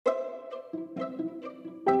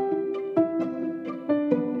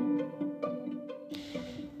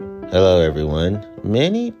Hello, everyone.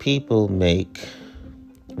 Many people make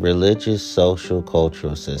religious, social,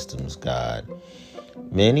 cultural systems God.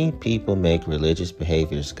 Many people make religious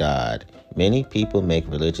behaviors God. Many people make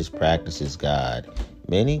religious practices God.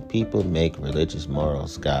 Many people make religious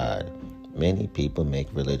morals God. Many people make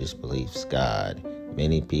religious beliefs God.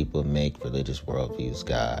 Many people make religious worldviews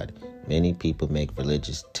God. Many people make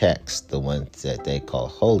religious texts, the ones that they call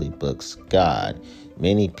holy books, God.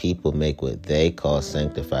 Many people make what they call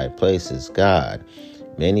sanctified places God.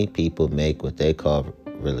 Many people make what they call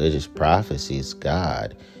religious prophecies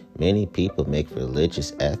God. Many people make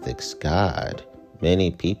religious ethics God.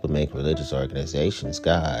 Many people make religious organizations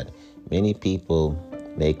God. Many people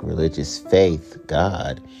make religious faith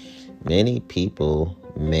God. Many people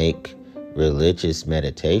make religious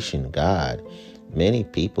meditation God. Many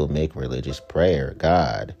people make religious prayer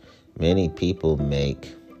God. Many people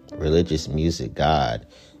make religious music God.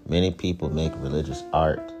 Many people make religious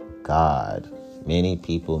art God. Many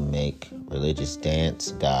people make religious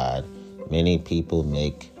dance God. Many people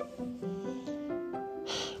make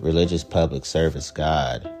religious public service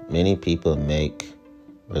God. Many people make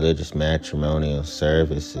religious matrimonial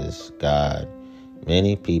services God.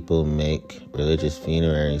 Many people make religious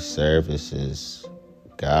funerary services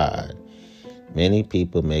God. Many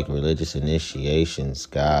people make religious initiations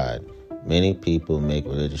God. Many people make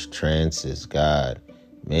religious trances God.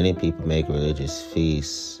 Many people make religious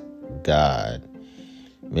feasts God.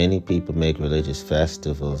 Many people make religious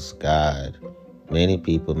festivals God. Many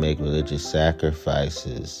people make religious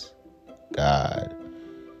sacrifices God.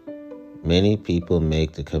 Many people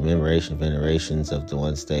make the commemoration venerations of the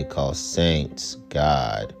ones they call saints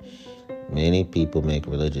God. Many people make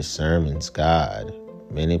religious sermons God.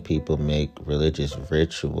 Many people make religious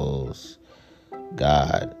rituals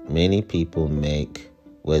God. Many people make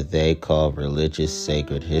what they call religious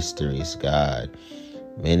sacred histories God.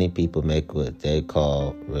 Many people make what they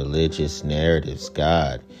call religious narratives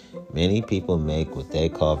God. Many people make what they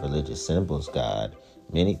call religious symbols God.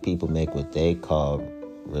 Many people make what they call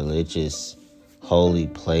religious holy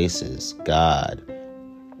places God.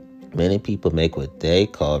 Many people make what they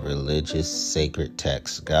call religious sacred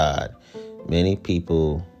texts God. Many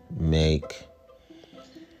people make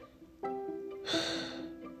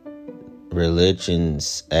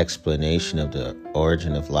religion's explanation of the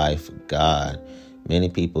origin of life God. Many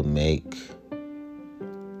people make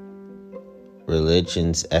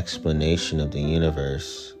religion's explanation of the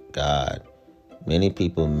universe God. Many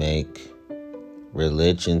people make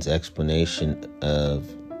religion's explanation of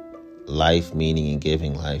life meaning and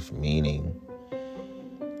giving life meaning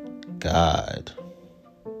God.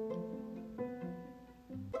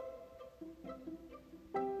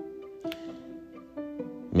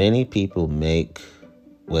 Many people make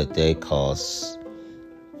what they call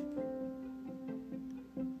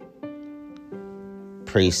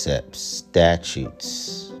precepts,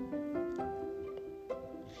 statutes,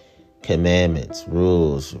 commandments,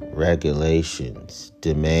 rules, regulations,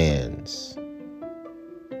 demands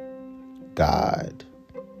God.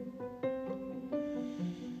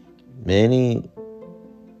 Many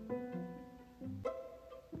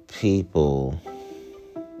people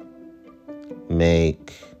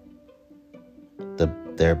make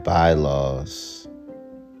their bylaws,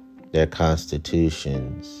 their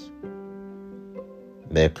constitutions,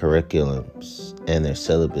 their curriculums, and their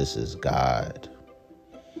syllabuses God.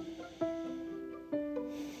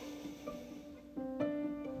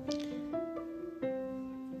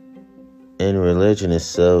 And religion is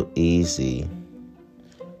so easy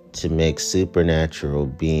to make supernatural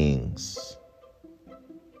beings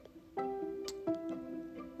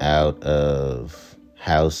out of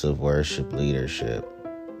house of worship leadership.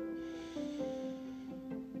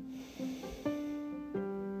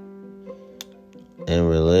 And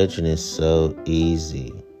religion is so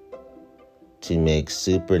easy to make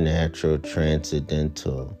supernatural,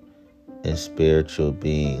 transcendental, and spiritual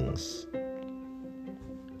beings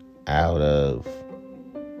out of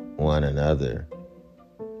one another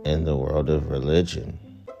in the world of religion.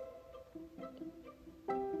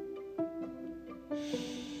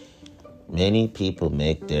 Many people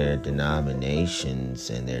make their denominations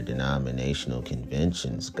and their denominational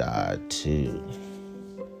conventions God too.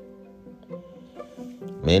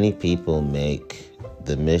 Many people make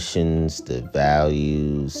the missions, the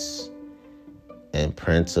values, and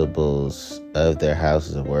principles of their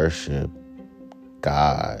houses of worship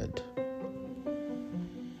God.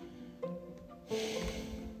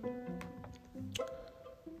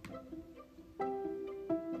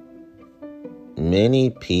 Many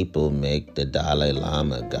people make the Dalai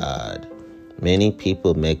Lama God. Many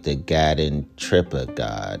people make the Gadin Trippa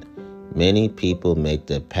God. Many people make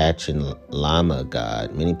the Pachin Lama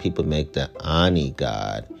God. Many people make the Ani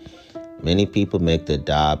God. Many people make the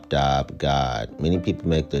Dab Dab God. Many people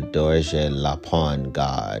make the Dorje Lapon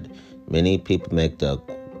God. Many people make the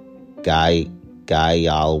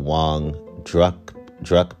Gayal Wang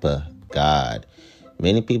Drukpa God.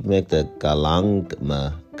 Many people make the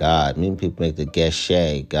Galangma God. Many people make the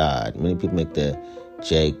Geshe God. Many people make the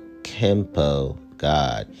Jekempo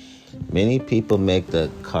God. Many people make the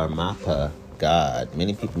Karmapa God.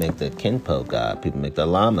 Many people make the Kenpo God. People make the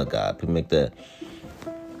Lama God. People make the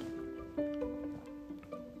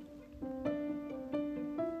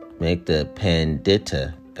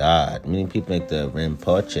Pandita God. Many people make the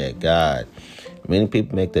Rinpoche God. Many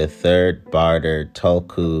people make the third Barter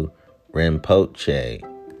Toku Rinpoche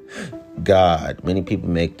God. Many people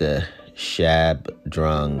make the Shab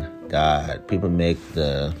Drung God. People make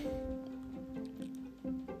the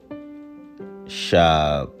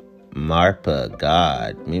Shab Marpa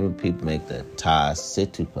God. Many people make the Ta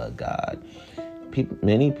Situpa God.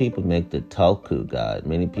 Many people make the Toku God.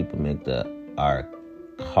 Many people make the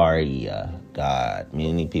Arkarya God.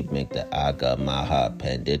 Many people make the Aga Maha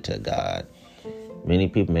Pandita God. Many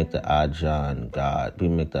people make the Ajan God.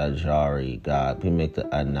 People make the Ajari God. People make the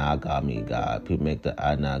Anagami God. People make the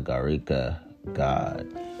Anagarika God.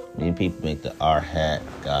 Many people make the Arhat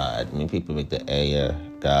God. Many people make the Aya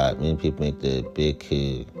God. Many people make the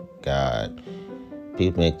Bhikkhu God.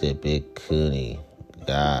 People make the Bhikkhuni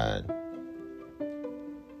God.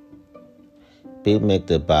 People make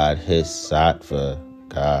the Bodhisattva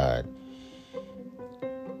God.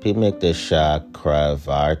 People make the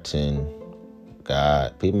Chakravartin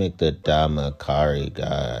God. People make the Dhammakari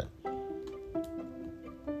God.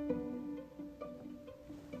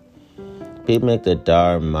 People make the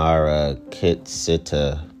Dharmara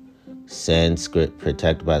Kitsita Sanskrit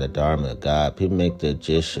protected by the Dharma God. People make the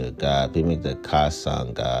Jisha God. People make the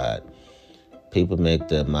Kasang God. People make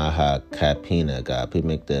the Mahakapina God. People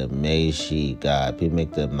make the Meiji God. People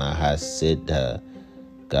make the Mahasiddha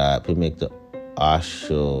God. People make the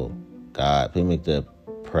Ashul God. People make the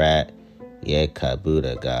Prat Yeka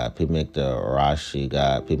Buddha God. People make the Rashi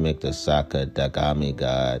God. People make the Saka Dagami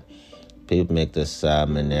God. People make the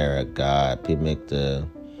Samanera God. People make the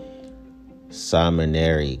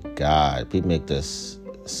Samaneri God. People make the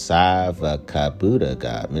Savaka Buddha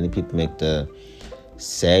God. Many people make the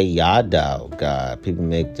Sayadaw God. People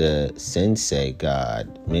make the Sensei God.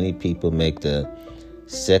 Many people make the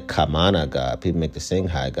Sekamana God. People make the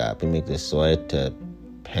Singhai God. People make the Soeta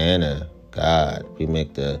Pana God. People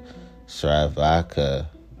make the Sravaka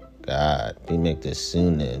God. People make the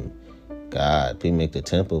Sunim God. People make the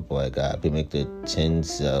Temple Boy God. People make the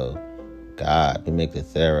Tenzo God. People make the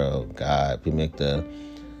Thero God. People make the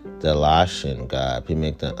Lashin God. People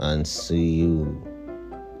make the Ansuyu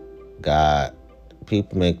God.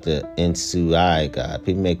 People make the Insuai God.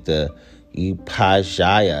 People make the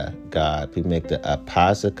Upajaya God. People make the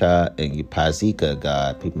Apasaka and Upazika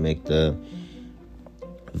God. People make the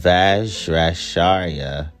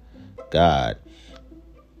Vajracharya God.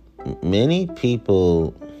 Many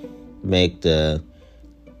people make the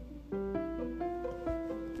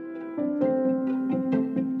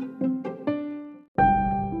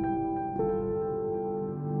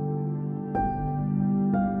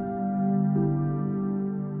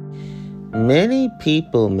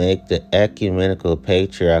Ecumenical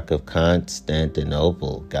Patriarch of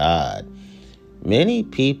Constantinople God. Many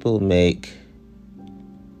people make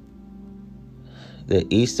the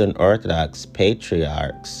Eastern Orthodox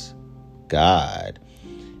Patriarchs God.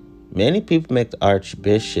 Many people make the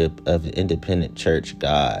Archbishop of the Independent Church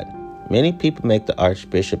God. Many people make the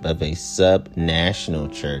Archbishop of a sub-national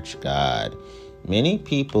church God. Many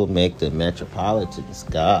people make the Metropolitans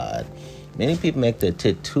God. Many people make the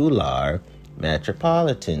titular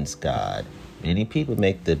Metropolitans God. Many people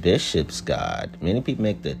make the bishops God. Many people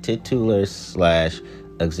make the titular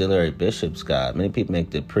 / auxiliary bishops God. Many people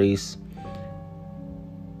make the priests,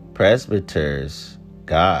 presbyters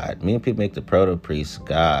God. Many people make the proto-priests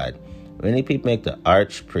God. Many people make the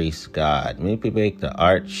archpriests God. Many people make the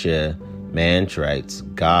archimandrites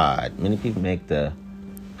God. Many people make the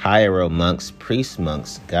hiero monks, priest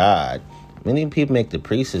monks God. Many people make the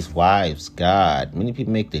priestess wives God. Many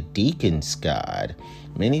people make the deacons God.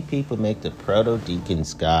 Many people make the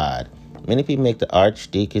proto-deacons God. Many people make the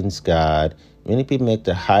archdeacons God. Many people make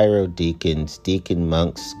the hierodeacons, deacon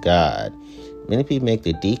monks God. Many people make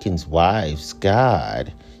the deacons' wives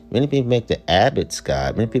God. Many people make the abbots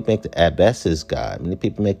God. Many people make the abbesses God. Many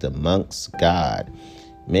people make the monks God.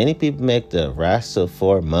 Many people make the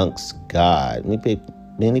Rastafari monks God. Many people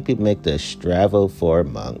Many people make the Stravo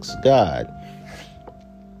monks God.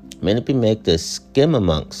 Many people make the Schema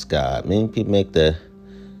monks God. Many people make the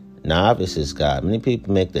novices God. Many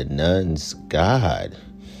people make the nuns God.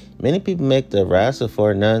 Many people make the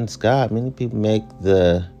Rastafari nuns God. Many people make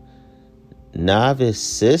the novice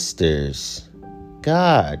sisters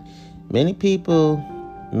God. Many people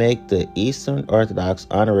make the Eastern Orthodox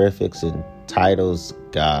honorifics and titles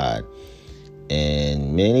God.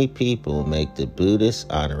 And many people make the Buddhist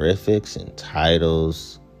honorifics and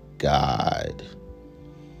titles God.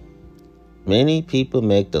 Many people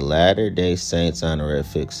make the Latter-day Saints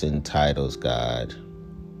honorifics and titles God.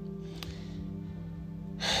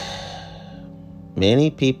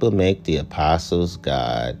 Many people make the apostles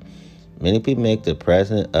God. Many people make the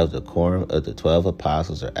president of the quorum of the 12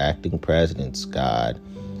 apostles or acting presidents God.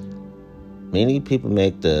 Many people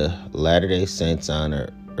make the Latter-day Saints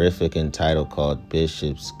honorific and title called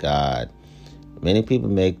bishops God. Many people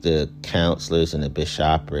make the counselors and the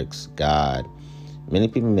bishoprics God. Many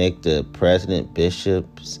people make the president,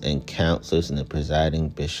 bishops, and counselors and the presiding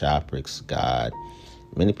bishoprics God.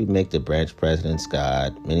 Many people make the branch presidents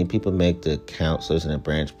God. Many people make the counselors and the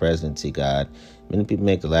branch presidency God. Many people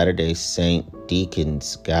make the Latter-day Saint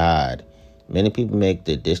deacons God. Many people make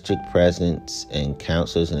the district presidents and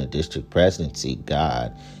counselors in the district presidency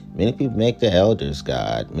God. Many people make the elders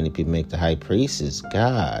God. Many people make the high priests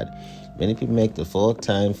God. Many people make the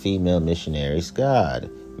full-time female missionaries God.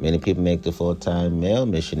 Many people make the full-time male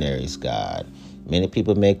missionaries God. Many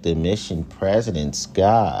people make the mission presidents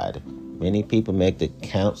God. Many people make the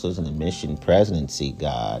counselors in the mission presidency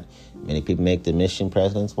God. Many people make the mission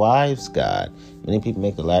presidents' wives God. Many people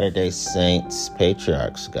make the Latter-day Saints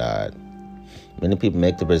patriarchs God. Many people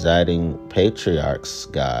make the presiding patriarchs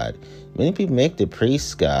God. Many people make the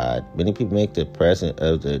priests God. Many people make the president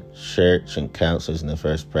of the church and counselors in the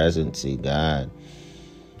first presidency God.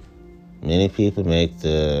 Many people make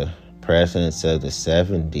the presidents of the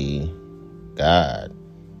 70 God.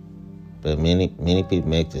 But many people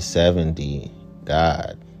make the 70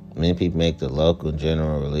 God. Many people make the local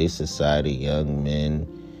general relief society, young men,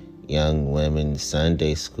 young women,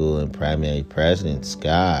 Sunday school, and primary presidents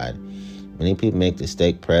God. Many people make the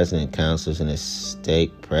stake president, counselors, and the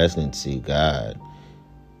stake presidency God.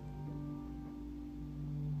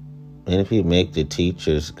 Many people make the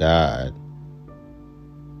teachers God.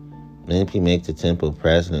 Many people make the temple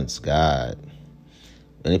presidents God.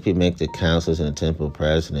 Many people make the counselors in the temple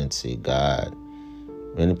presidency God.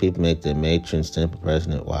 Many people make the matrons, temple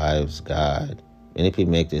president wives God. Many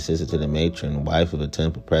people make the assistant to the matron, wife of the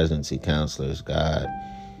temple presidency counselors God.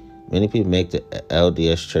 Many people make the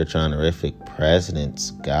LDS church honorific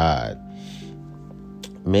presidents God.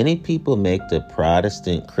 Many people make the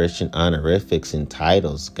Protestant Christian honorifics and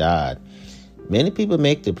titles God. Many people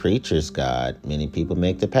make the preachers God. Many people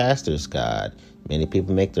make the pastors God. Many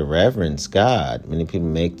people make the reverends God. Many people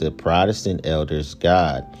make the Protestant elders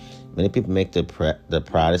God. Many people make the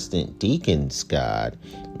Protestant deacons God.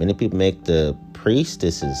 Many people make the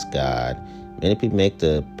priestesses God. Many people make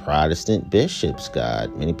the Protestant bishops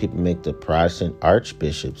God. Many people make the Protestant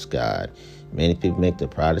archbishops God. Many people make the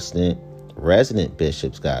Protestant resident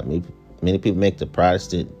bishops God. Many people make the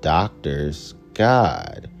Protestant doctors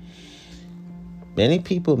God. Many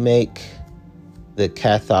people make the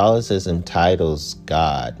Catholicism titles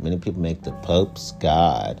God. Many people make the popes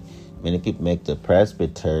God. Many people make the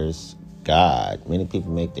presbyters God. Many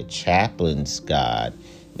people make the chaplains God.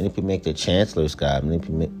 Many people make the chancellors God. Many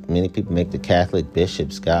people make the Catholic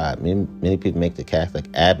bishops God. Many people make the Catholic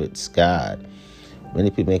abbots God. Many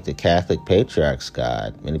people make the Catholic patriarchs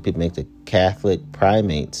God. Many people make the Catholic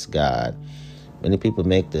primates God. Many people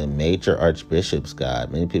make the major archbishops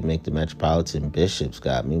God. Many people make the metropolitan bishops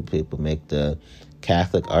God. Many people make the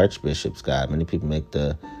Catholic archbishops God. Many people make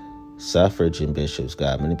the suffragan bishops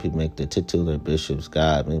God. Many people make the titular bishops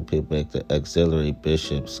God. Many people make the auxiliary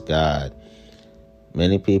bishops God.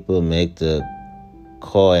 Many people make the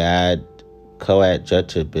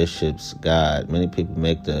coadjutor bishops God. Many people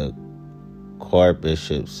make the court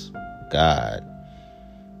bishops God.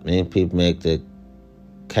 Many people make the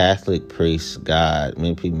Catholic priests God.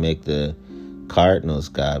 Many people make the cardinals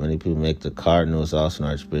God. Many people make the cardinals also an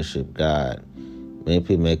archbishop God. Many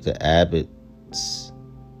people make the abbots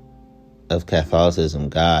of Catholicism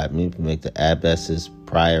God. Many people make the abbesses,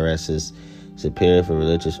 prioresses, superior for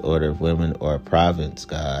religious order of women or a province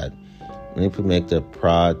God. Many people make the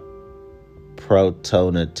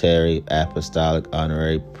protonotary apostolic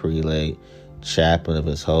honorary prelate chaplain of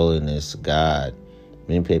His Holiness God.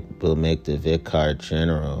 Many people make the vicar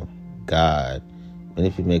general God. Many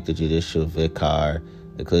people make the judicial vicar,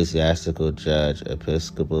 ecclesiastical judge,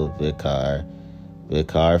 episcopal vicar,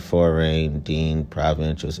 Vicar, foreign, dean,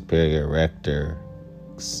 provincial, superior, rector's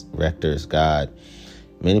God.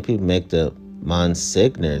 Many people make the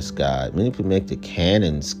Monsignors God. Many people make the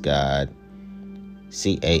Canons God.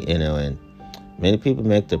 Canon. Many people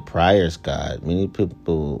make the Priors God. Many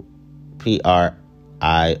people, Priors.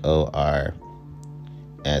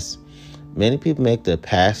 Many people make the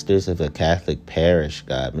pastors of a Catholic parish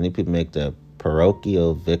God. Many people make the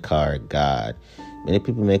parochial vicar God. Many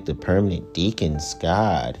people make the permanent deacons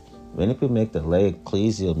God. Many people make the lay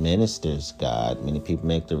ecclesial ministers God. Many people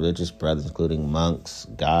make the religious brothers, including monks,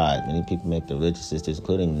 God. Many people make the religious sisters,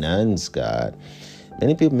 including nuns, God.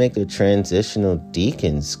 Many people make the transitional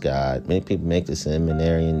deacons God. Many people make the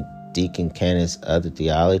seminarian, deacon, canons, other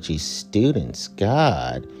theology students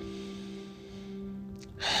God.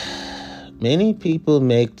 Many people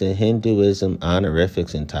make the Hinduism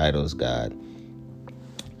honorifics and titles God.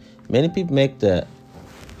 Many people make the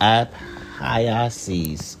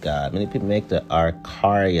Abhayasis God. Many people make the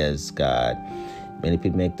Arkaryas God. Many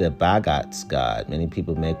people make the Bhagats God. Many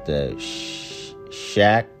people make the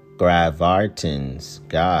Chakravartins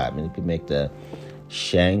God. Many people make the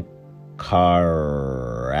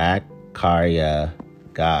Shankarakarya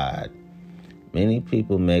God. Many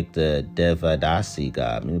people make the Devadasi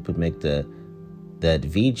God. Many people make the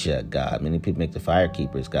Dvija God. Many people make the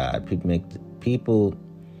Firekeepers God.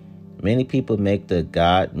 Many people make the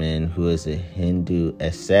Godman, who is a Hindu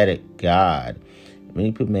ascetic God.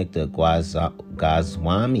 Many people make the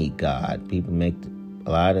Goswami God.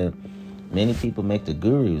 Many people make the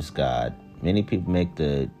Gurus God. Many people make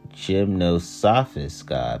the Gymnosophists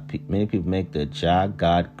God. Many people make the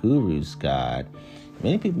Jagat Gurus God.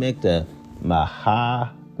 Many people make the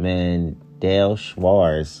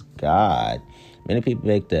Mahamandaleshwars God. Many people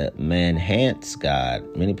make the Manhants God.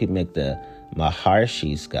 Many people make the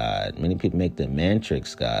Maharshis God. Many people make the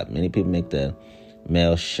Mantriks God. Many people make the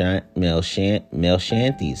Melshantis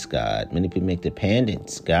God. Many people make the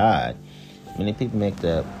Pandits God. Many people make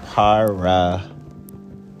the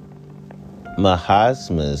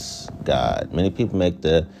Paramahasmas God. Many people make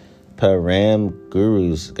the Param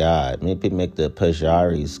Gurus God. Many people make the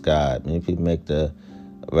Pujaris God. Many people make the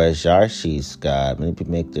Rajarshis God. Many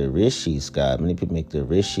people make the Rishis God. Many people make the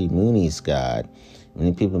Rishi Munis God.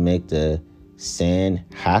 Many people make the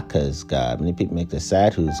Sanhakas God. Many people make the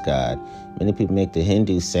Sadhus God. Many people make the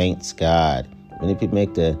Hindu saints God. Many people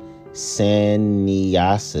make the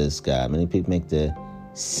Sannyasas God. Many people make the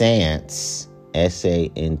Sants,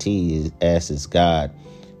 S-A-N-T-S is God.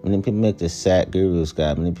 Many people make the Sat Gurus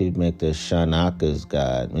God. Many people make the Shanakas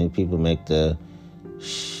God. Many people make the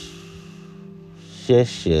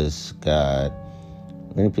Shishyas God.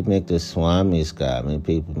 Many people make the Swamis God. Many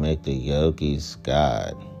people make the Yogis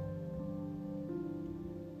God.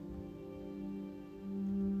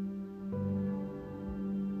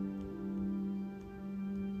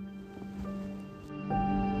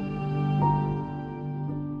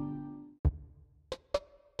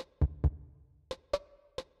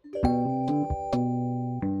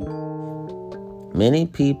 Many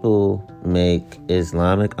people make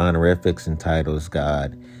Islamic honorifics and titles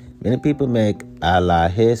God. Many people make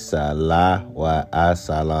Allahi Salah wa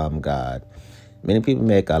As-Salam God. Many people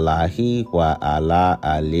make Allahi wa Allah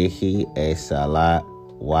alihi Salah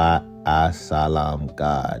wa As-Salam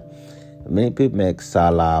God. Many people make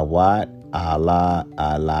Salawat Allah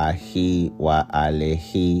Allahi wa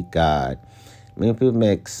alihi God. Many people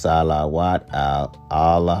make Salawat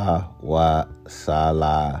Allah wa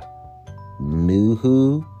Salah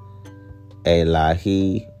Muhu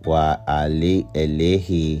Elahi wa Ali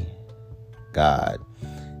Elehi God.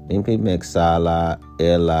 Many people make Salah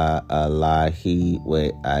Ela Allahi wa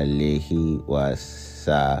Alihi wa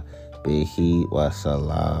Sahbihi wa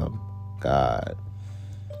Salam God.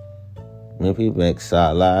 Many people make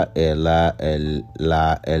Salah Ela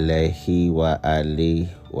Elehi wa Ali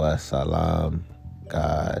wa Salam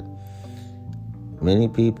God. Many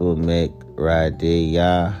people make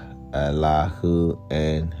Radiyah Allahu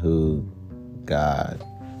and Hu God.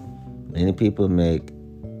 Many people make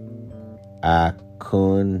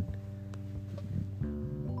Akun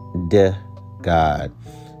De God.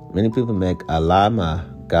 Many people make Alama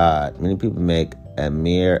God. Many people make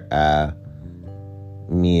Amir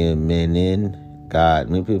Al-Mu'minin God.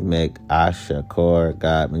 Many people make Ashakor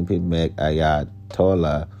God. Many people make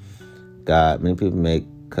Ayatollah God. Many people make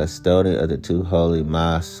custodian of the two holy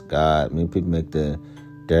mosques God. Many people make the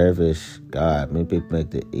Dervish God. Many people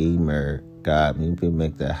make the Emir God. Many people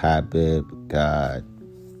make the Habib God.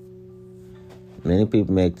 Many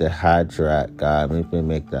people make the Hadrat God. Many people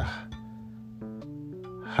make the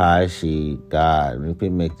Haji God. Many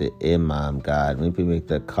people make the Imam God. Many people make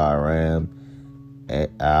the Karam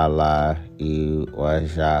Allah,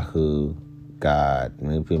 Wajahu, God.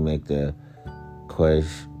 Many people make the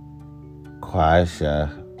Quasha,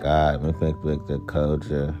 God. Many people make the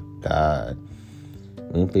Koja, God.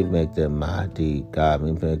 Many people make the Mahdi, God.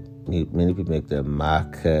 Many people make the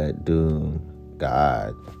Makadum,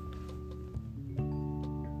 God.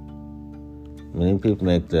 Many people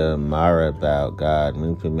make the Marabout, God.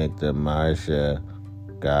 Many people make the Marsha,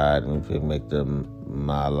 God. Many people make the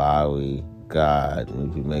Malawi, God. Many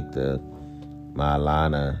people make the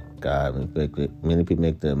Malana, God. Many people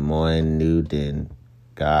make the Moin Nudin,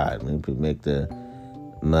 God. Many people make the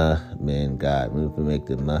Muhmin, God. Many people make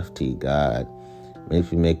the Mufti, God. Many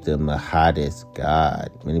people make the Mahadis,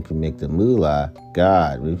 God. Many people make the Mullah,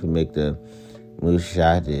 God. Many people make the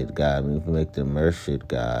Mushadid, God. Many people make the Murshid,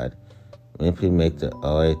 God. Many people make the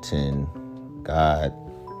Oitin, God.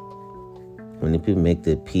 Many people make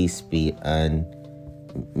the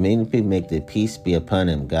Many people make the peace be upon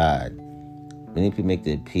him, God. Many people make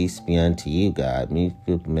the peace be unto you, God. Many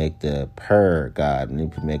people make the God. Many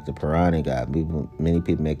people make the Purani, God. Many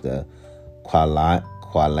people make the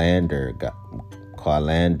Qualandar,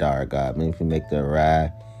 God. Many people make the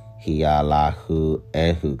Rahiyalahu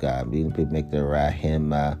Ehu, God. Many people make the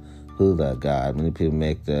Rahimahula, God. Many people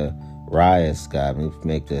make the Rias, God. Many people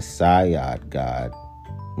make the Sayyad, God.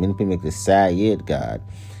 Many people make the Sayyid, God.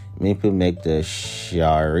 Many people make the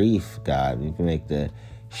Sharif, God. Many people make the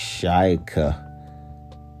Shaykha,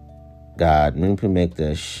 God. Many people make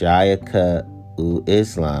the Shaykha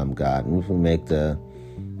Islam, God. Many people make the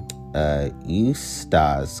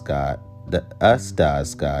Ustaz, God. The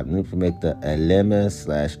Ustaz, God. Many people make the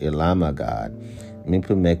Ilama God. Many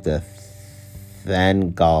people make the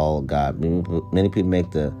Thangal, God. Many people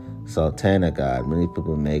make the Sultana, God. Many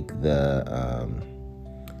people make the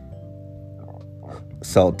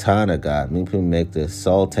Sultana, God. Many people make the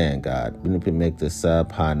Sultan, God. Many people make the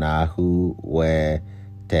Subhanahu wa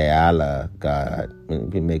Ta'ala, God. Many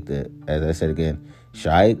people make the, as I said again,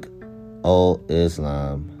 Shaykh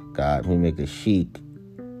Islam, God. Many make the Sheikh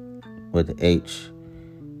with the H.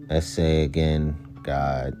 Let's say again,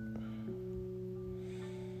 God.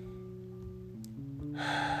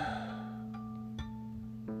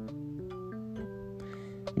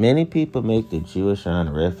 Many people make the Jewish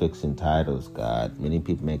honorifics and titles, God. Many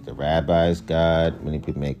people make the rabbis, God. Many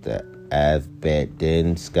people make the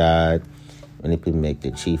Avbedins, God. Many people make the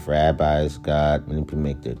chief rabbis, God. Many people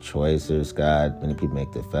make the choicers, God. Many people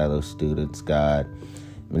make the fellow students, God.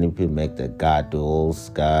 Many people make the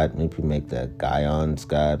Gaduls, God. Many people make the Gayons,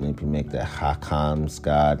 God. Many people make the Hakams,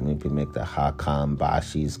 God. Many people make the Hakam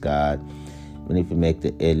Bashis, God. Many people make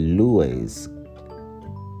the Elues,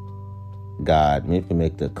 God. Many people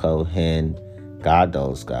make the Kohen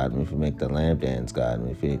Gados, God. Many people make the Lamdans, God.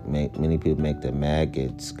 Many people make the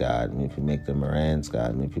Maggots, God. Many people make the Morans,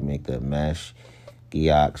 God. Many people make the Mesh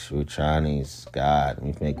Giaks Ruchanis, God.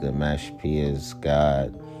 Many people make the Mesh Pias,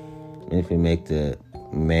 God. Many people make the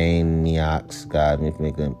Maniacs, God. Many people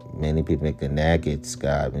make the Nagits,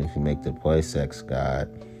 God. Many people make the Poisex, God.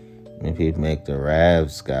 Many people make the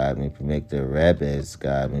Ravs, God. Many people make the Rebes,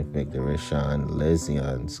 God. Many people make the Rishon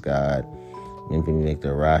Lezions, God. Many people make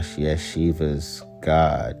the Rosh Yeshivas,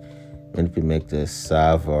 God. Many people make the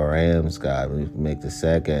Savorams, God. Many people make the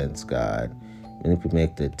Segans, God. Many people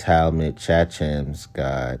make the Talmud Chachams,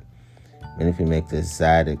 God. Many people make the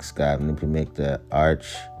Zadoks, God. Many people make the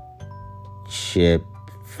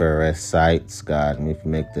Archipheresites, God. Many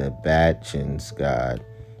people make the Bachans, God.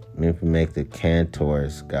 Many people make the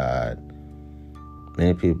Cantors, God.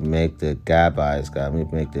 Many people make the Gabbis, God. Many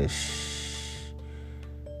people make the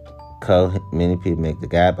Many people make the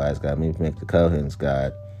Gabbis, God. Many people make the Kohens,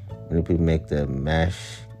 God. Many people make the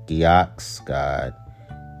Mashgiaks, God.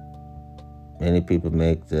 Many people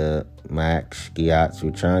make the Mashgiaks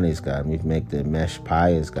Ruchanis, God. Many people make the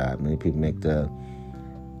Meshpias, God. Many people make the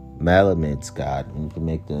Melamids, God. Many people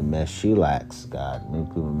make the Meshulaks, God. Many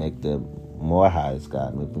people make the Morhais,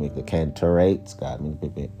 God. Many people make the Cantorates, God. Many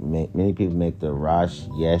people make the Rosh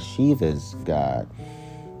Yeshivas, God.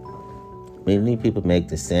 Many people make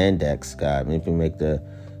the Sandex, God. Many people make the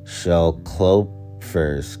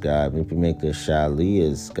Shalklopers, God. Many people make the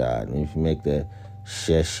Shaliyas, God. Many people make the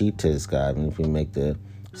Sheshitas, God. Many people make the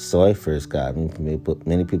Soifers, God. Many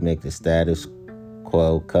people make the Status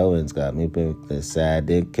Quo Cohens, God. Many people make the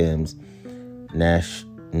Sadikims,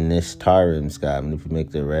 Nishtarims, God. Many people make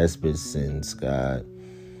the Resbisins, God.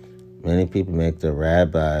 Many people make the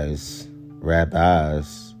Rabbis,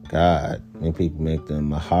 God. Many people make the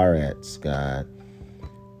Maharats, God.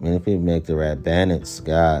 Many people make the Rabbanites,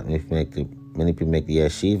 God. Many people make the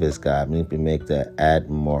Yeshivas, God. Many people make the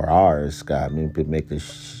Admorars, God. Many people make the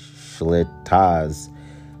Shlitas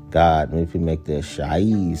God. Many people make the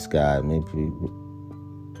Shais God. Many people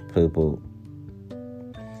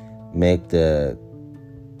make the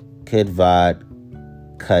Kidvad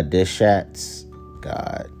Kadishats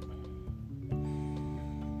God.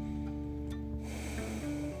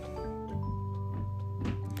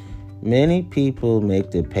 Many people make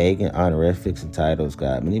the pagan honorifics and titles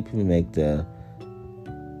God. Many people make the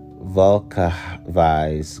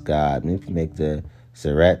Volkavize God. Many people make the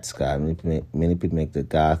Zarets God. Many people make the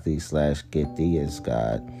Gothi/Githias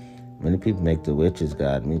God. Many people make the witches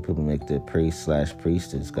God. Many people make the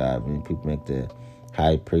priest/priestess God. Many people make the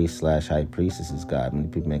high priest/high priestesses God. Many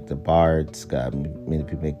people make the bards God. Many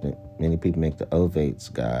people make the ovates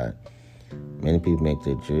God. Many people make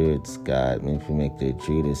the druids God. Many people make the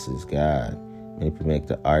druidesses God. Many people make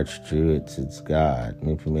the archdruids God.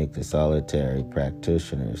 Many people make the solitary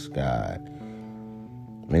practitioners God.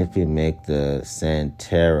 Many people make the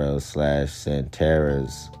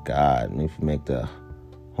Santero/Santeras God. Many people make the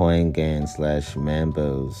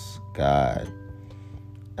Hoingans/Mambos God.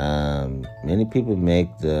 Many people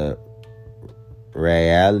make the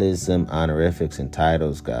realism honorifics and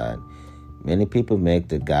titles God. Many people make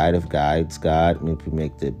the guide of guides God. Many people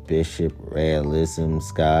make the bishop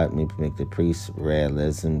realisms God. Many people make the priest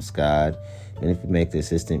realisms God. Many people make the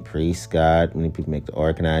assistant priests God. Many people make the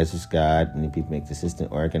organizers God. Many people make the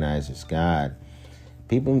assistant organizers God.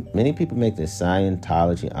 Many people make the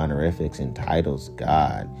Scientology honorifics and titles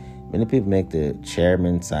God. Many people make the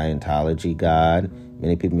chairman Scientology God.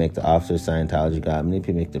 Many people make the officer Scientology God. Many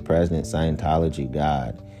people make the president Scientology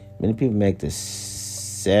God. Many people make the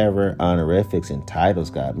Sarah honorifics and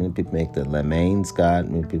titles God. Many people make the Lemaines God.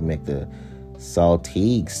 Many people make the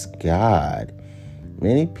Saltigues God.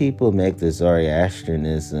 Many people make the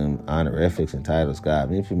Zoroastrianism honorifics and titles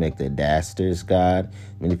God. Many people make the Dasters God.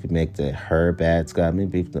 Many people make the Herbats God. Many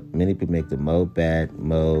people make the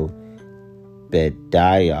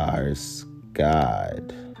Mobedayars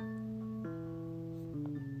God.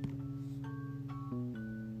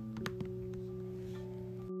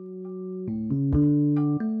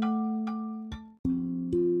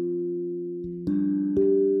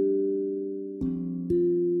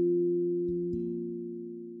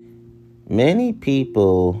 Many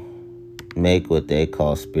people make what they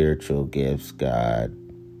call spiritual gifts God.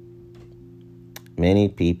 Many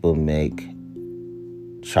people make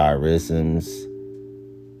charisms,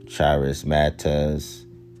 charismatas,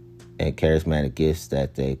 and charismatic gifts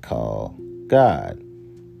that they call God.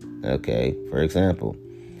 Okay, for example,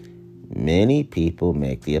 many people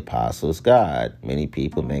make the apostles God. Many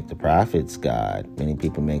people make the prophets God. Many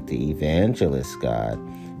people make the evangelists God.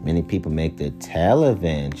 Many people make the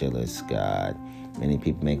televangelists God. Many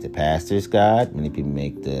people make the pastors God. Many people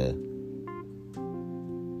make the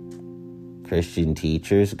Christian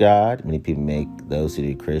teachers God. Many people make those who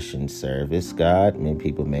do Christian service God. Many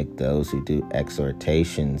people make those who do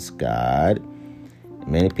exhortations God.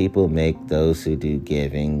 Many people make those who do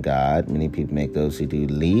giving God. Many people make those who do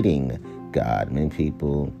leading God. Many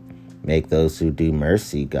people make those who do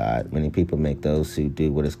mercy God. Many people make those who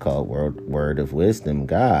do what is called word of wisdom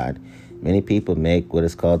God. Many people make what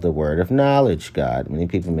is called the word of knowledge God. Many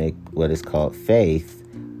people make what is called faith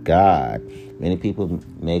God. Many people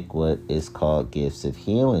make what is called gifts of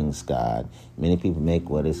healings God. Many people make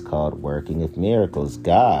what is called working of miracles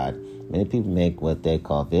God. Many people make what they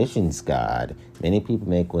call visions God. Many people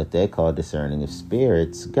make what they call discerning of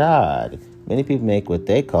spirits God. Many people make what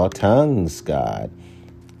they call tongues God.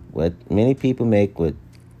 Many people make what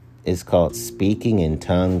is called speaking in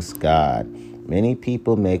tongues God. Many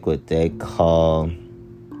people make what they call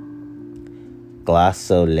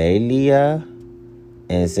glossolalia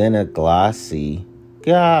and xenoglossi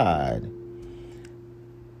God.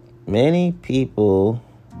 Many people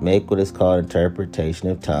make what is called interpretation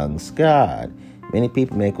of tongues God. Many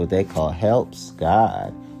people make what they call helps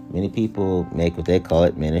God. Many people make what they call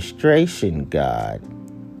administration God.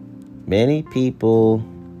 Many people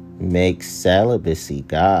make celibacy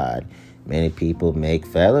God. Many people make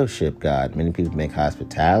fellowship God. Many people make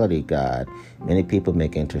hospitality God. Many people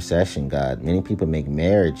make intercession God. Many people make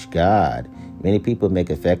marriage God. Many people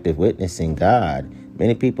make effective witnessing God.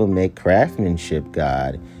 Many people make craftsmanship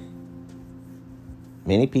God.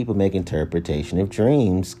 Many people make interpretation of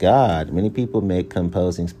dreams God. Many people make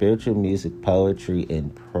composing spiritual music, poetry,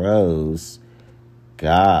 and prose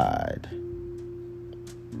God.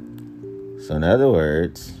 So in other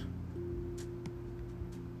words,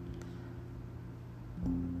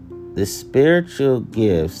 the spiritual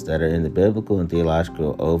gifts that are in the biblical and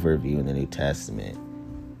theological overview in the New Testament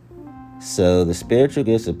So the spiritual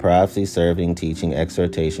gifts of prophecy, serving, teaching,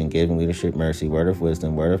 exhortation, giving, leadership, mercy, word of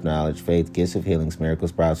wisdom, word of knowledge, faith, gifts of healings,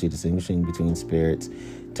 miracles, prophecy, distinguishing between spirits,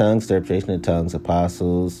 tongues, interpretation of tongues,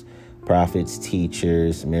 apostles, prophets,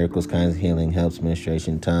 teachers, miracles, kinds of healing, helps,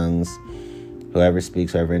 ministration, tongues, whoever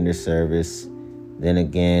speaks, whoever renders service. Then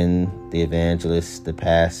again, the evangelists, the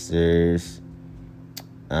pastors,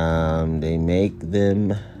 they make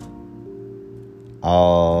them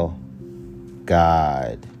all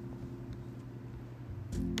God.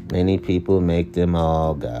 Many people make them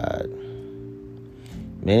all God.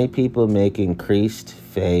 Many people make increased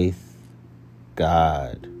faith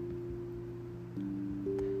God.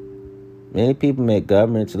 Many people make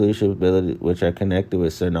government leadership ability, which are connected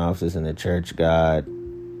with certain offices in the church, God.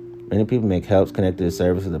 Many people make helps connected to the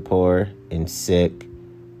service of the poor and sick,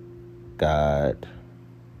 God.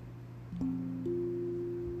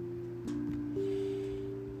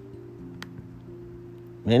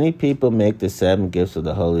 Many people make the 7 gifts of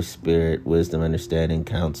the Holy Spirit, wisdom, understanding,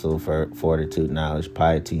 counsel, fortitude, knowledge,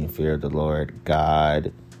 piety, and fear of the Lord,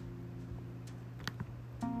 God.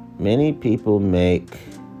 Many people make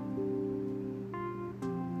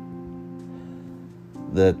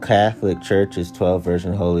the Catholic Church's 12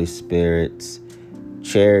 Virgin Holy Spirits,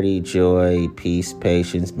 charity, joy, peace,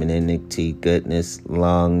 patience, benignity, goodness,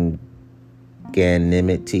 longanimity,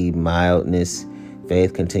 mildness,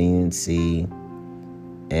 faith, continuancy,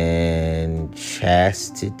 and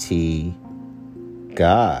chastity,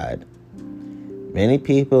 God. Many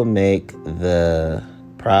people make the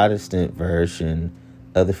Protestant version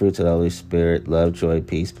of the fruits of the Holy Spirit, love, joy,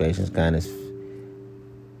 peace, patience, kindness,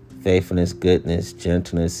 faithfulness, goodness,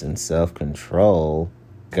 gentleness, and self-control,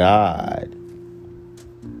 God.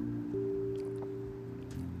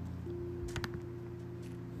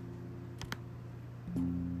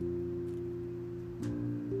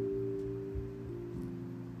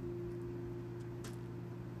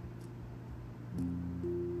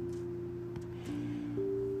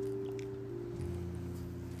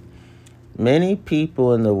 Many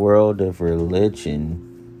people in the world of religion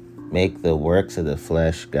make the works of the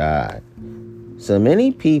flesh God. So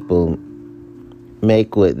many people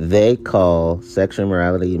make what they call sexual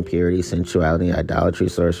immorality, impurity, sensuality, idolatry,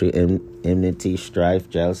 sorcery, enmity, strife,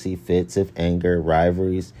 jealousy, fits of anger,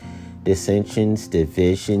 rivalries, dissensions,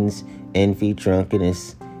 divisions, envy,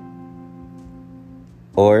 drunkenness,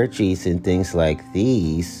 orgies, and things like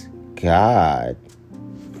these God.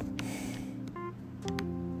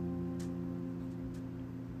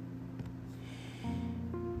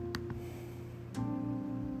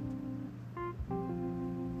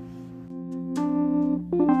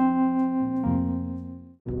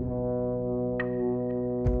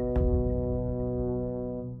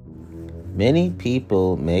 Many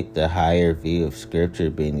people make the higher view of Scripture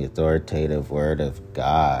being the authoritative word of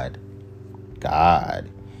God.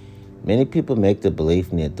 Many people make the belief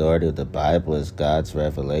in the authority of the Bible as God's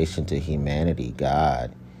revelation to humanity,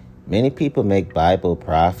 God. Many people make Bible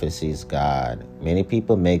prophecies God. Many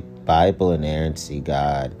people make Bible inerrancy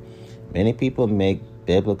God. Many people make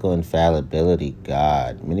biblical infallibility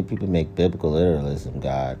God. Many people make biblical literalism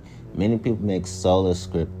God. Many people make sola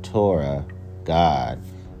scriptura God.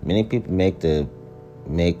 Many people make the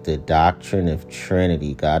doctrine of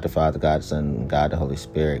Trinity, God the Father, God the Son, and God the Holy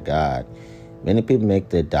Spirit, God. Many people make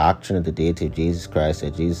the doctrine of the deity of Jesus Christ,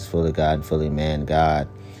 that Jesus is fully God and fully man, God.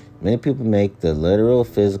 Many people make the literal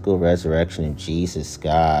physical resurrection of Jesus,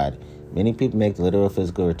 God. Many people make the literal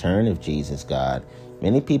physical return of Jesus, God.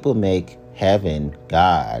 Many people make heaven,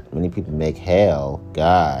 God. Many people make hell,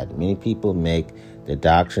 God. Many people make the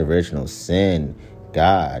doctrine of original sin,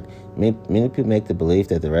 God. Many people make the belief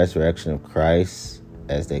that the resurrection of Christ,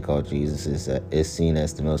 as they call Jesus, is seen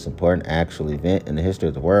as the most important actual event in the history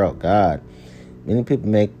of the world, God. Many people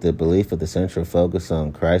make the belief of the central focus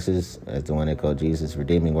on Christ as the one they call Jesus'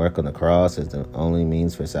 redeeming work on the cross as the only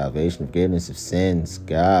means for salvation, forgiveness of sins,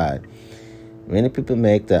 God. Many people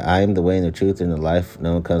make the I am the way and the truth and the life.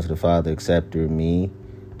 No one comes to the Father except through me,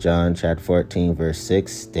 John chapter 14, verse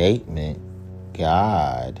 6 statement,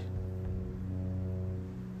 God.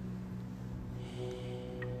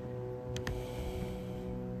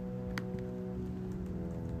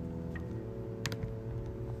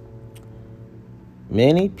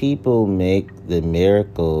 Many people make the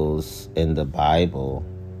miracles in the Bible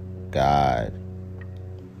God.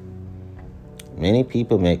 Many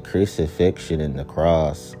people make crucifixion and the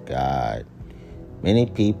cross God. Many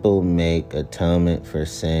people make atonement for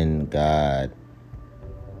sin God.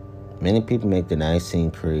 Many people make the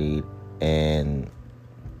Nicene Creed and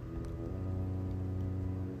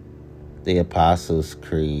the Apostles'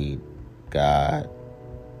 Creed God.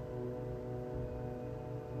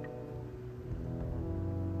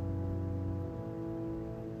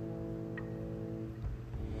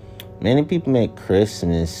 Many people make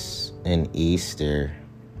Christmas and Easter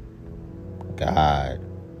God.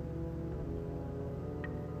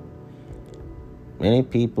 Many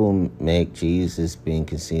people make Jesus being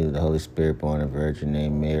conceived of the Holy Spirit, born of a virgin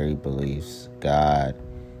named Mary, beliefs God.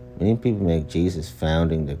 Many people make Jesus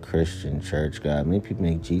founding the Christian church God. Many people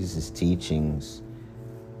make Jesus' teachings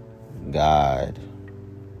God.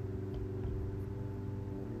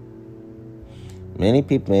 Many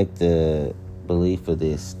people make the belief of the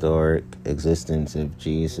historic existence of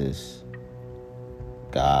Jesus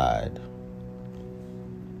God.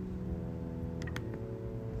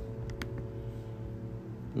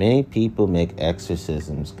 Many people make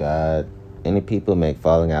exorcisms God. Many people make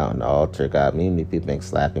falling out on the altar God. Many people make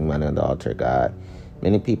slapping money on the altar God.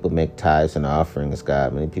 Many people make tithes and offerings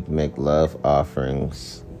God. Many people make love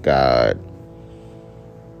offerings God.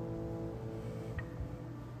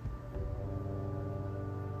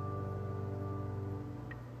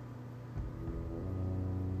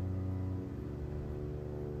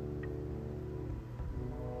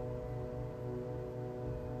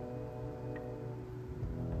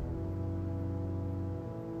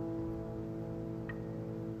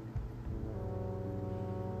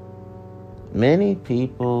 Many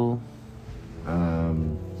people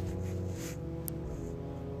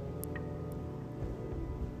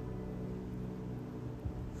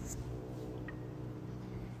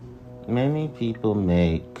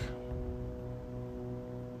make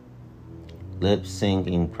lip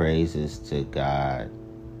syncing praises to God.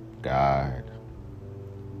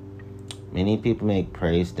 Many people make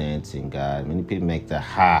praise dancing God. Many people make the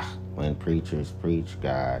ha when preachers preach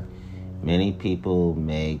God. Many people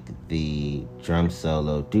make the drum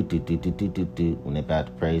solo do do do do do do do when they're about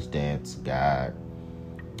to praise dance God.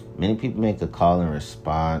 Many people make the call and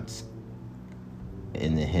response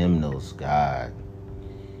in the hymnals God.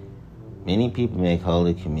 Many people make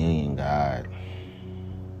Holy Communion God.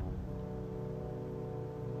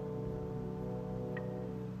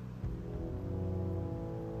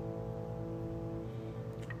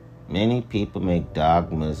 Many people make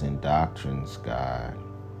dogmas and doctrines God.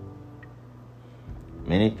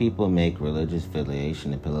 Many people make religious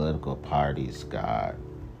affiliation and political parties God.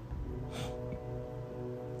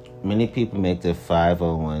 Many people make the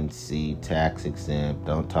 501c tax exempt.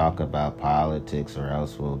 Don't talk about politics or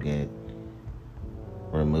else we'll get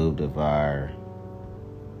removed of our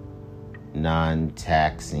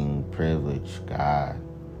non-taxing privilege God.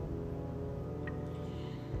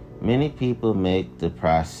 Many people make the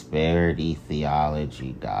prosperity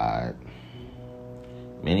theology God.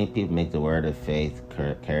 Many people make the word of faith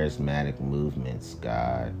charismatic movements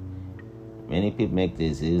God. Many people make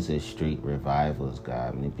the Azusa Street revivals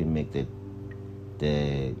God. Many people make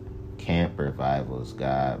the camp revivals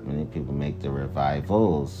God. Many people make the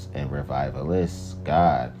revivals and revivalists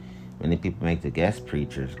God. Many people make the guest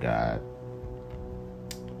preachers God.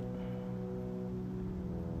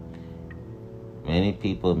 Many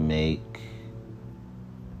people make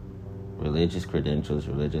religious credentials,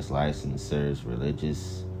 religious licensures,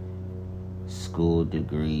 religious school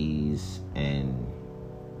degrees, and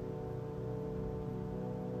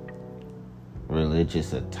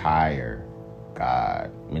religious attire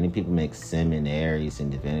God. Many people make seminaries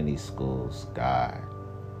and divinity schools God.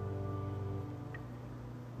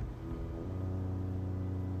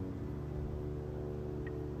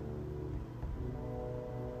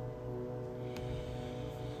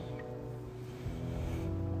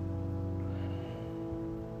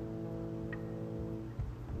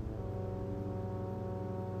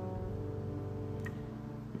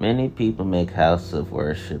 Many people make house of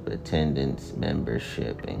worship attendance,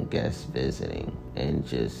 membership, and guest visiting, and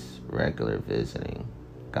just regular visiting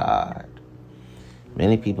God.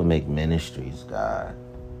 Many people make ministries God.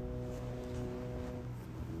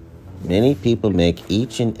 Many people make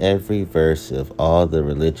each and every verse of all the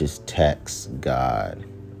religious texts God.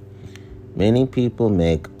 Many people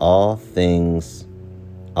make all things,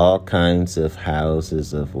 all kinds of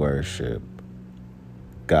houses of worship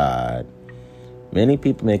God. Many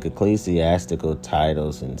people make ecclesiastical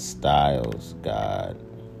titles and styles God.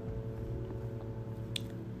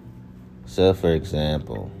 So, for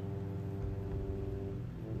example,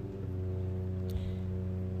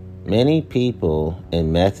 many people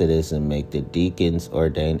in Methodism make the deacons,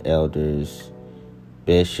 ordained elders,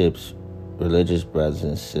 bishops, religious brothers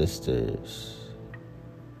and sisters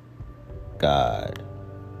God.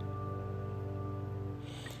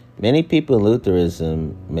 Many people in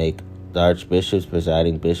Lutheranism make the archbishops,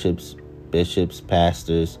 presiding bishops,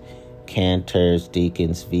 pastors, cantors,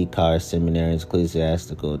 deacons, vicars, seminarians,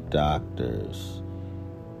 ecclesiastical doctors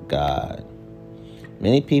God.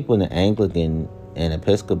 Many people in the Anglican and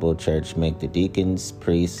Episcopal Church make the deacons,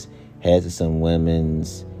 priests, heads of some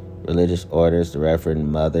women's religious orders, the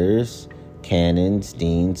Reverend Mothers, canons,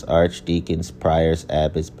 deans, archdeacons, priors,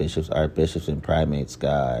 abbots, bishops, archbishops, and primates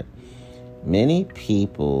God. Many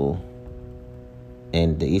people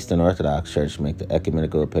in the Eastern Orthodox Church make the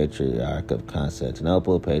Ecumenical Patriarch of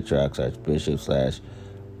Constantinople, Patriarchs, Archbishops /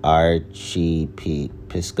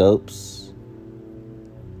 Archiepiscopes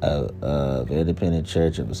of Independent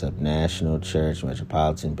Church, of a Subnational Church,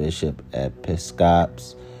 Metropolitan Bishop,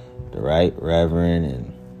 Episcopes, the Right Reverend,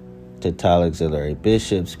 and Total Auxiliary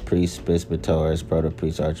Bishops, Priests, Presbyters,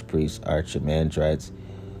 Proto-Priests, Archpriests, Archimandrites,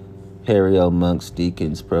 Hierio monks,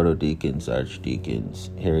 deacons, proto-deacons, archdeacons,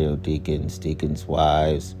 hierodeacons, deacons'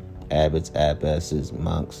 wives, abbots, abbesses,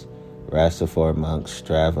 monks, Rastafari monks,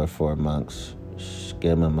 Stravafor monks,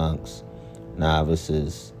 Schema monks,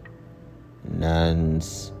 novices,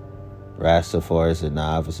 nuns, Rastafaris and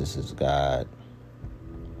novices is God.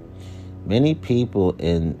 Many people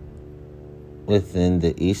within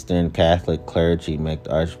the Eastern Catholic clergy make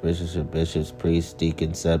the archbishops or bishops, priests,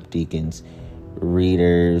 deacons, subdeacons,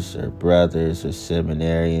 readers or brothers or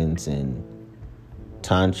seminarians and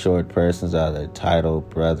tonsured persons are the title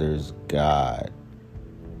brothers God.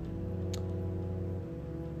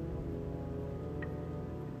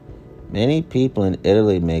 Many people in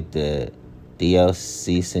Italy make the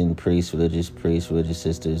diocesan priests, religious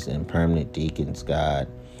sisters, and permanent deacons God.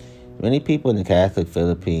 Many people in the Catholic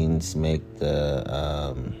Philippines make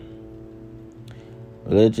the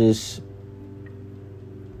religious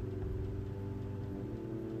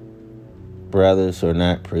brothers who are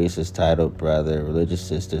not priests is titled brother, religious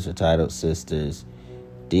sisters are titled sisters,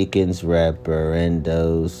 deacons,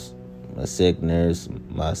 reverendos, monsignors,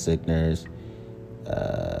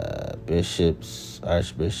 bishops,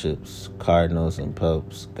 archbishops, cardinals, and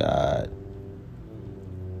popes God.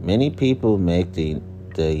 Many people make the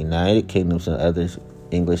United Kingdoms and other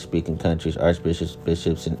English-speaking countries archbishops,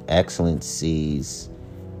 bishops, and excellencies,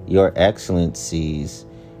 your excellencies,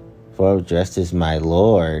 for dressed as my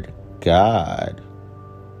Lord God,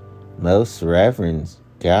 most reverend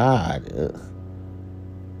God.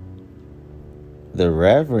 The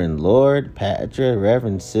Reverend Lord, Patra,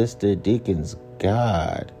 Reverend Sister, Deacons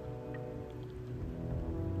God.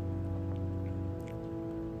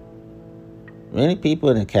 Many people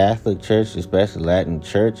in the Catholic Church, especially Latin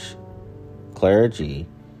Church clergy,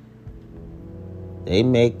 they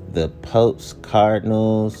make the popes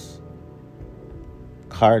cardinals,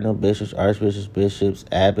 cardinal bishops, archbishops, bishops,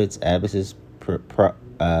 abbots, abbesses,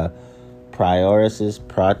 prioresses,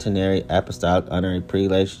 protonary, apostolic, honorary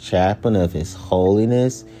prelates, chaplain of His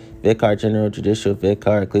Holiness, vicar general, judicial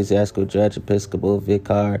vicar, ecclesiastical judge, episcopal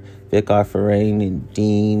vicar, vicar forain and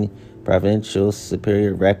dean, provincial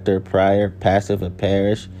superior, rector, prior, passive of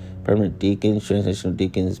parish, permanent deacons, transitional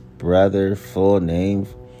deacons, brother, full name,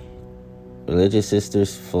 religious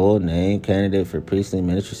sisters, full name, candidate for priestly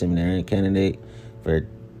ministry, seminarian candidate for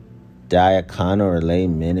diaconal or lay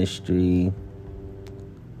ministry,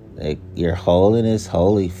 like Your Holiness,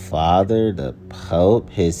 Holy Father, the Pope,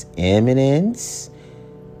 His Eminence,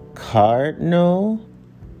 Cardinal.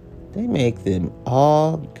 They make them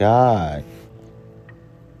all God.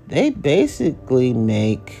 They basically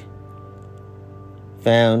make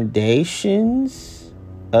foundations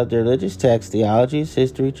of the religious texts, theologies,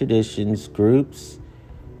 history, traditions, groups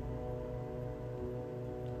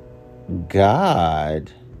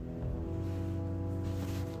God.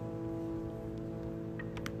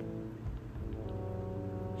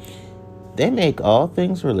 They make all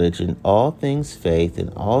things religion, all things faith,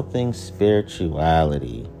 and all things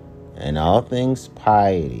spirituality, and all things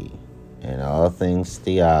piety, and all things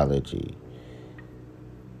theology,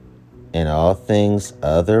 and all things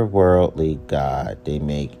otherworldly God. They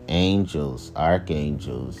make angels,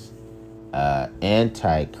 archangels,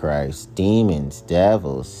 antichrist, demons,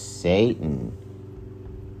 devils, Satan,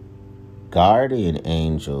 guardian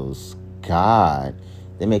angels, God.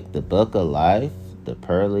 They make the book of life, the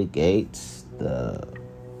pearly gates, the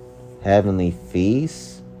heavenly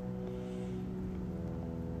feasts,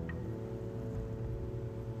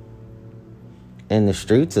 and the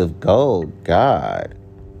streets of gold God.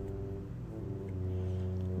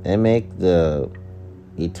 They make the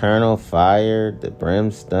eternal fire, the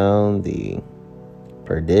brimstone, the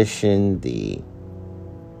perdition, the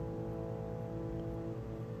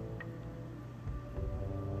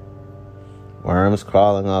worms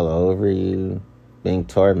crawling all over you, being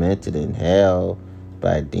tormented in hell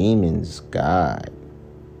by demons God.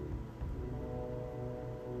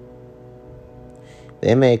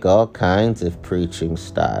 They make all kinds of preaching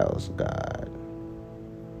styles God.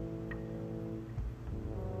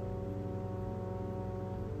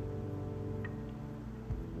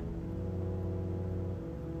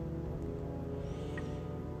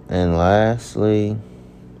 And lastly,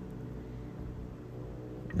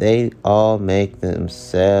 they all make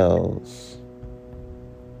themselves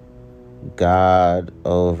God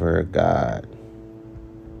over God.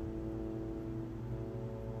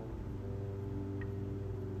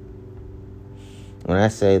 When I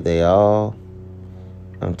say they all,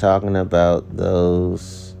 I'm talking about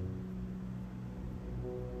those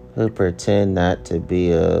who pretend not to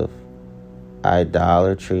be of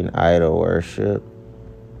idolatry and idol worship,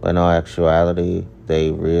 but in all actuality,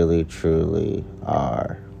 they really truly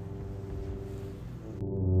are.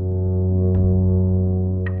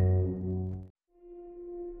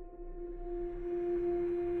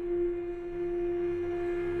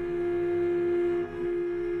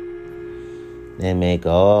 They make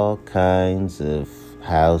all kinds of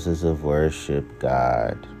houses of worship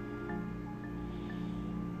God.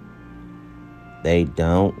 They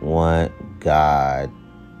don't want God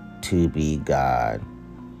to be God.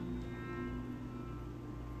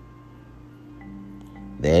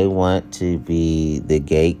 They want to be the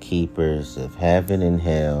gatekeepers of heaven and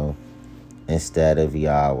hell instead of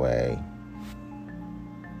Yahweh.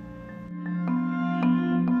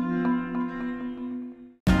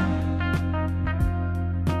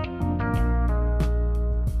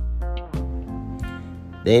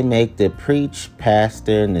 They make the preach,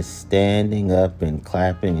 pastor, and the standing up and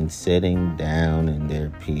clapping and sitting down in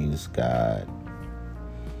their pews God.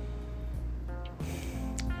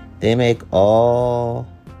 They make all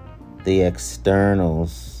the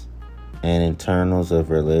externals and internals of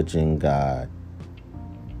religion God.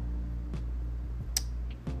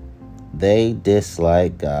 They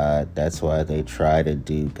dislike God. That's why they try to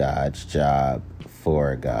do God's job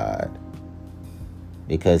for God.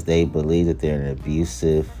 Because they believe that they're in an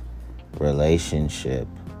abusive relationship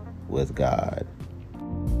with God.